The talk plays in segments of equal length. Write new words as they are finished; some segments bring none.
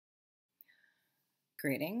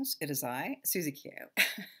Greetings, it is I, Susie Q.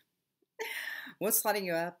 What's lighting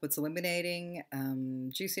you up? What's illuminating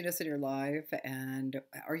juiciness in your life? And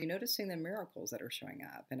are you noticing the miracles that are showing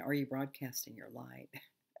up? And are you broadcasting your light?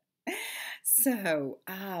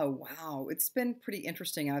 Wow, it's been pretty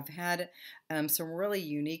interesting. I've had some really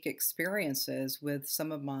unique experiences with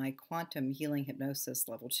some of my quantum healing hypnosis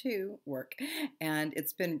level 2 work, and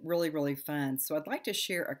it's been really, really fun. So I'd like to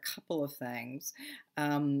share a couple of things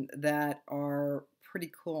that are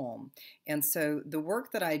pretty cool. And so the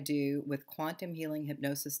work that I do with quantum healing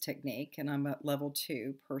hypnosis technique, and I'm a level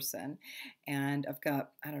 2 person, and I've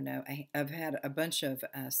got, I don't know, I've had a bunch of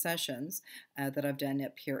sessions that I've done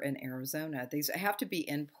up here in Arizona. These have to be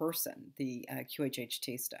in person, the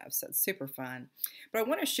QHHT stuff, so it's super fun. But I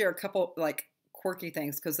want to share a couple like quirky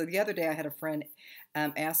things because the other day I had a friend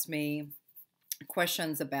ask me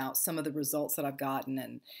questions about some of the results that I've gotten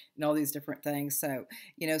and all these different things. So,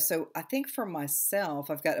 so I think for myself,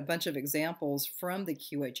 I've got a bunch of examples from the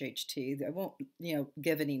QHHT. I won't,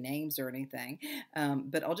 give any names or anything,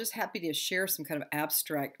 but I'll just happy to share some kind of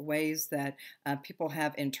abstract ways that people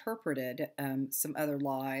have interpreted some other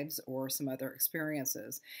lives or some other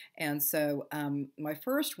experiences. And so my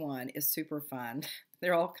first one is super fun.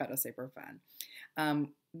 They're all kind of super fun.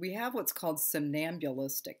 We have what's called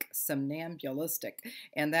somnambulistic,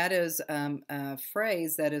 and that is a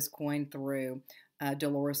phrase that is coined through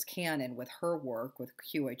Dolores Cannon with her work with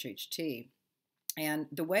QHHT. And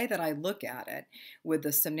the way that I look at it with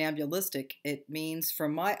the somnambulistic, it means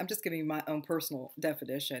I'm just giving you my own personal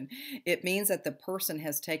definition. It means that the person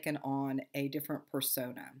has taken on a different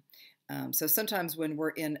persona. So sometimes when we're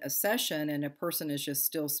in a session and a person is just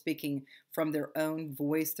still speaking from their own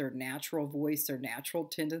voice, their natural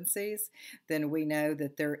tendencies, then we know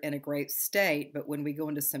that they're in a great state. But when we go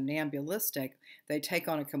into somnambulistic, they take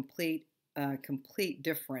on a complete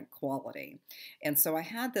different quality. And so I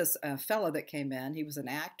had this fellow that came in. He was an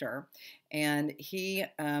actor, and he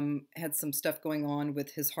had some stuff going on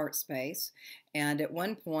with his heart space. And at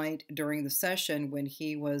one point during the session, when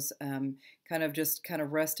he was kind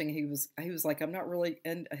of resting, he was like, I'm not really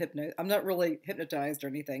hypnotized or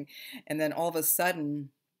anything. And then all of a sudden,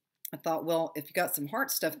 I thought, well, if you got some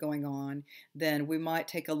heart stuff going on, then we might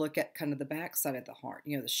take a look at kind of the back side of the heart,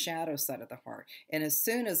 the shadow side of the heart. And as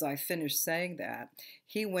soon as I finished saying that,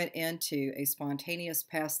 he went into a spontaneous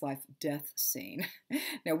past life death scene.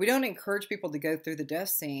 Now, we don't encourage people to go through the death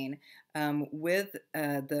scene with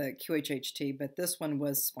the QHHT, but this one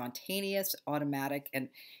was spontaneous, automatic, and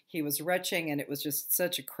he was retching, and it was just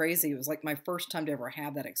such a crazy, it was like my first time to ever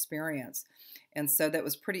have that experience. And so that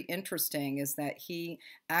was pretty interesting, is that he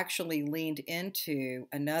actually leaned into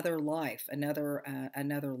another life, another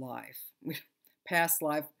life, past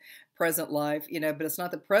life, present life, but it's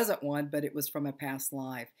not the present one, but it was from a past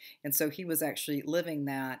life. And so he was actually living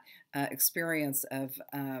that experience of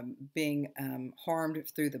being harmed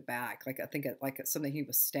through the back. Like I think it's something, he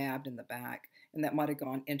was stabbed in the back, and that might have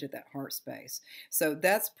gone into that heart space. So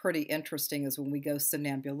that's pretty interesting, is when we go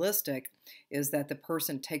somnambulistic, is that the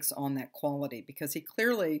person takes on that quality because he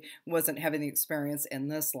clearly wasn't having the experience in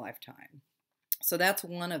this lifetime. So that's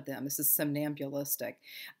one of them. This is somnambulistic.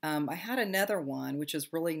 I had another one, which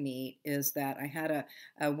is really neat, is that I had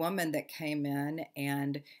a woman that came in,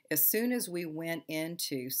 and as soon as we went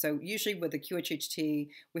into, so usually with the QHHT,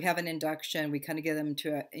 we have an induction, we kind of get them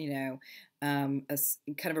to a kind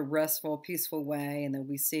of a restful, peaceful way, and then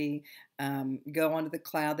we see go onto the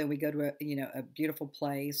cloud, then we go to a beautiful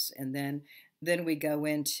place, and then we go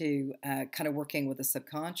into kind of working with the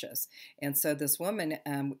subconscious. And so this woman,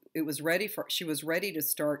 she was ready to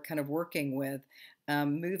start kind of working with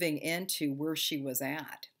moving into where she was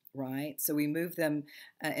at, right? So we moved them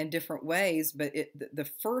in different ways, but the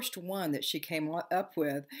first one that she came up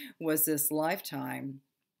with was this lifetime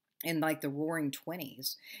in like the roaring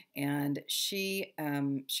 20s, and she's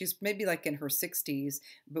maybe like in her 60s,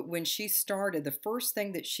 but when she started, the first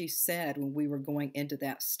thing that she said when we were going into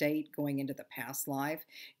that state, going into the past life,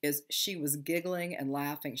 is she was giggling and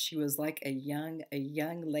laughing. She was like a young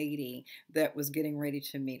lady that was getting ready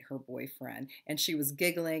to meet her boyfriend, and she was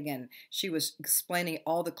giggling, and she was explaining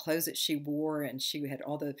all the clothes that she wore, and she had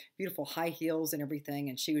all the beautiful high heels and everything,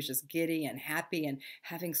 and she was just giddy and happy and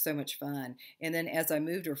having so much fun. And then as I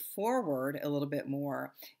moved her forward a little bit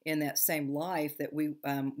more in that same life, that we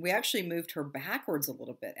actually moved her backwards a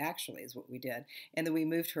little bit, actually, is what we did. And then we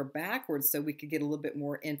moved her backwards so we could get a little bit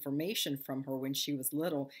more information from her when she was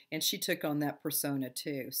little, and she took on that persona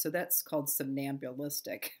too. So that's called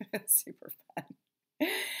somnambulistic. Super fun.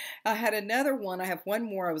 I had another one. I have one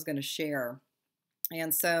more I was going to share.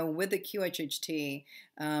 And so with the QHHT,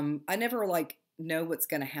 I never know what's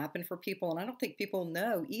going to happen for people, and I don't think people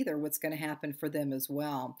know either what's going to happen for them as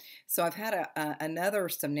well. So I've had another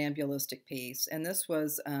somnambulistic piece, and this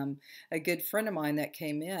was a good friend of mine that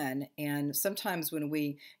came in. And sometimes when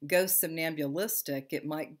we go somnambulistic, it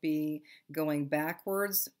might be going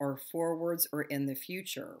backwards or forwards or in the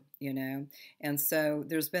future, you know. And so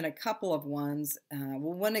there's been a couple of ones.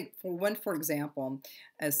 Well, one for example,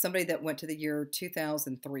 as somebody that went to the year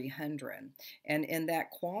 2300, and in that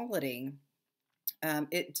quality,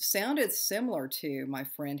 it sounded similar to my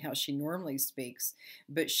friend, how she normally speaks,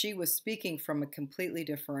 but she was speaking from a completely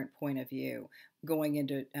different point of view going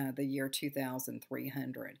into the year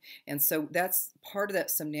 2300. And so that's part of that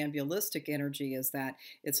somnambulistic energy, is that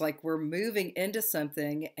it's like we're moving into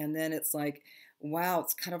something, and then it's like, wow,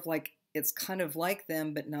 it's kind of like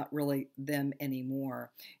them, but not really them anymore.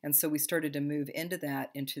 And so we started to move into that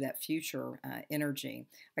future energy.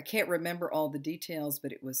 I can't remember all the details,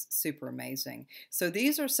 but it was super amazing. So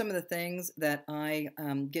these are some of the things that I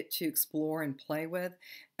get to explore and play with.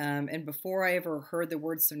 And before I ever heard the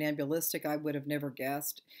word somnambulistic, I would have never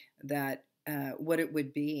guessed that what it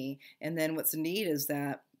would be. And then what's neat is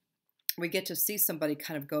that we get to see somebody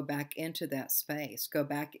kind of go back into that space, go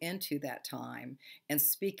back into that time, and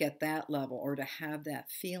speak at that level, or to have that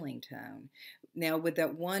feeling tone. Now, with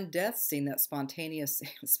that one death scene, that spontaneous,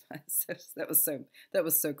 that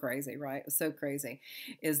was so crazy, right? It was so crazy.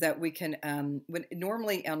 Is that we can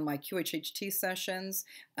normally on my QHHT sessions,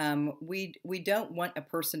 we don't want a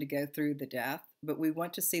person to go through the death, but we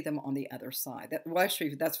want to see them on the other side. Well,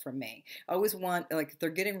 actually, that's for me. I always want, like, if they're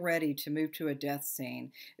getting ready to move to a death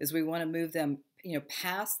scene, is we want to move them,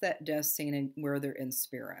 past that death scene and where they're in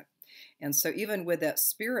spirit. And so even with that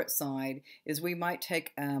spirit side, is we might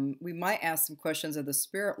ask some questions of the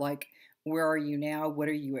spirit, like, where are you now? What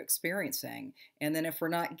are you experiencing? And then if we're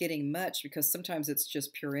not getting much, because sometimes it's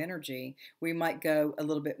just pure energy, we might go a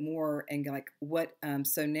little bit more and go like, what?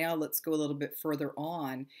 So now let's go a little bit further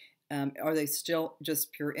on. Are they still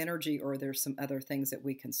just pure energy, or are there some other things that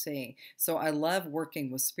we can see? So I love working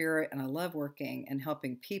with spirit, and I love working and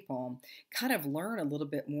helping people kind of learn a little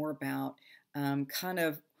bit more about kind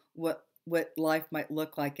of what life might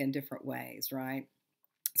look like in different ways, right?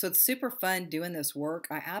 So it's super fun doing this work.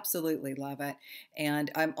 I absolutely love it.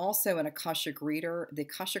 And I'm also an Akashic reader. The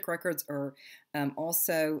Akashic records are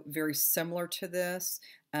also very similar to this.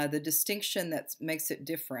 The distinction that makes it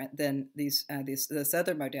different than this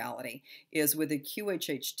other modality is with the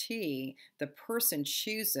QHHT, the person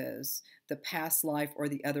chooses the past life or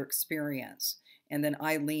the other experience, and then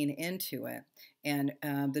I lean into it. And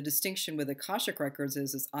the distinction with Akashic records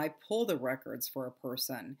is I pull the records for a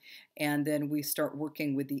person, and then we start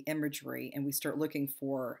working with the imagery, and we start looking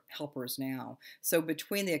for helpers now. So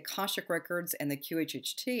between the Akashic records and the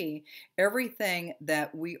QHHT, everything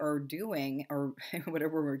that we are doing, or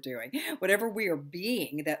whatever we're doing, whatever we are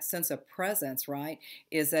being, that sense of presence, right,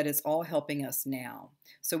 is that it's all helping us now.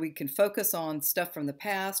 So we can focus on stuff from the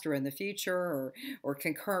past or in the future, or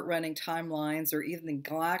concurrent running timelines, or even the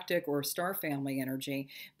galactic or star family energy.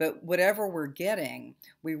 But whatever we're getting,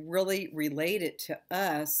 we really relate it to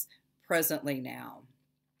us presently now.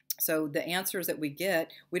 So the answers that we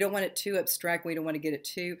get, we don't want it too abstract. We don't want to get it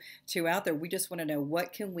too out there. We just want to know,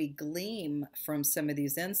 what can we glean from some of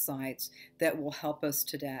these insights that will help us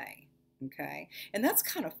today. Okay, and that's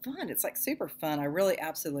kind of fun. It's like super fun. I really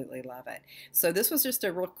absolutely love it. So this was just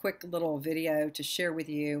a real quick little video to share with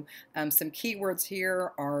you. Some keywords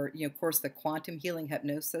here are, of course, the quantum healing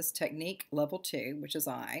hypnosis technique level 2, which is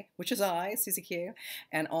I, Susie Q,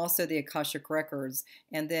 and also the Akashic records,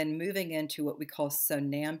 and then moving into what we call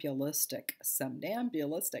sonambulistic.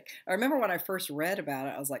 I remember when I first read about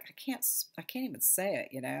it, I was like, I can't even say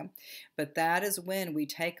it, But that is when we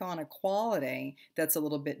take on a quality that's a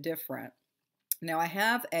little bit different. Now, I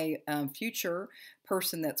have a future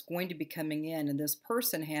person that's going to be coming in, and this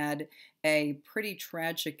person had a pretty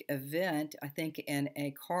tragic event, I think in a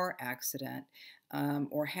car accident,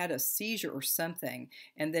 or had a seizure or something.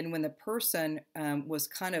 And then when the person was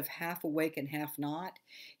kind of half awake and half not,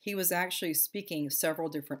 he was actually speaking several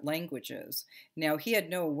different languages. Now, he had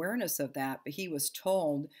no awareness of that, but he was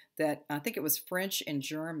told that, I think it was French and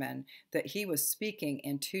German, that he was speaking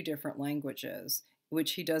in 2 different languages,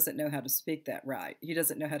 which he doesn't know how to speak that right. He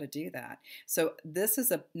doesn't know how to do that. So this is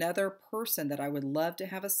another person that I would love to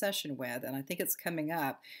have a session with, and I think it's coming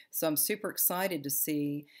up. So I'm super excited to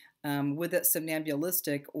see with it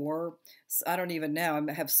somnambulistic or I don't even know.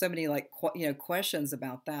 I have so many like questions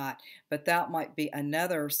about that, but that might be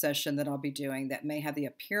another session that I'll be doing that may have the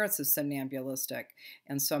appearance of somnambulistic,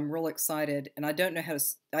 and so I'm real excited. And I don't know how to.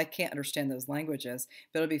 I can't understand those languages,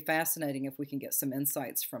 but it'll be fascinating if we can get some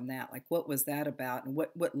insights from that. Like, what was that about, and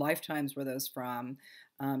what lifetimes were those from?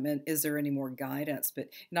 And is there any more guidance? But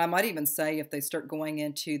I might even say if they start going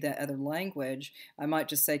into that other language, I might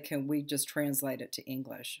just say, can we just translate it to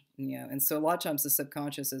English? And so a lot of times the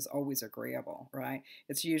subconscious is always agreeable, right?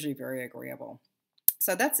 It's usually very agreeable.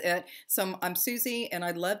 So that's it. So I'm Susie, and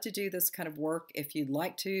I'd love to do this kind of work. If you'd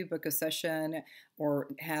like to book a session or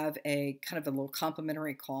have a kind of a little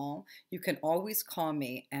complimentary call, you can always call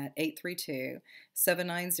me at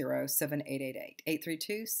 832-790-7888.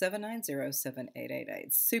 832-790-7888.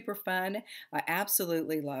 It's super fun. I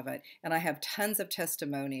absolutely love it. And I have tons of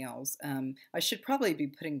testimonials. I should probably be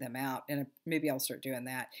putting them out, and maybe I'll start doing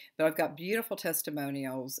that. But I've got beautiful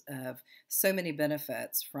testimonials of so many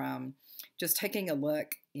benefits from just taking a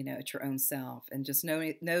look, at your own self, and just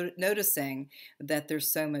noticing that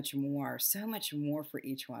there's so much more for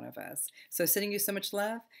each one of us. So sending you so much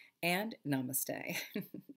love, and namaste.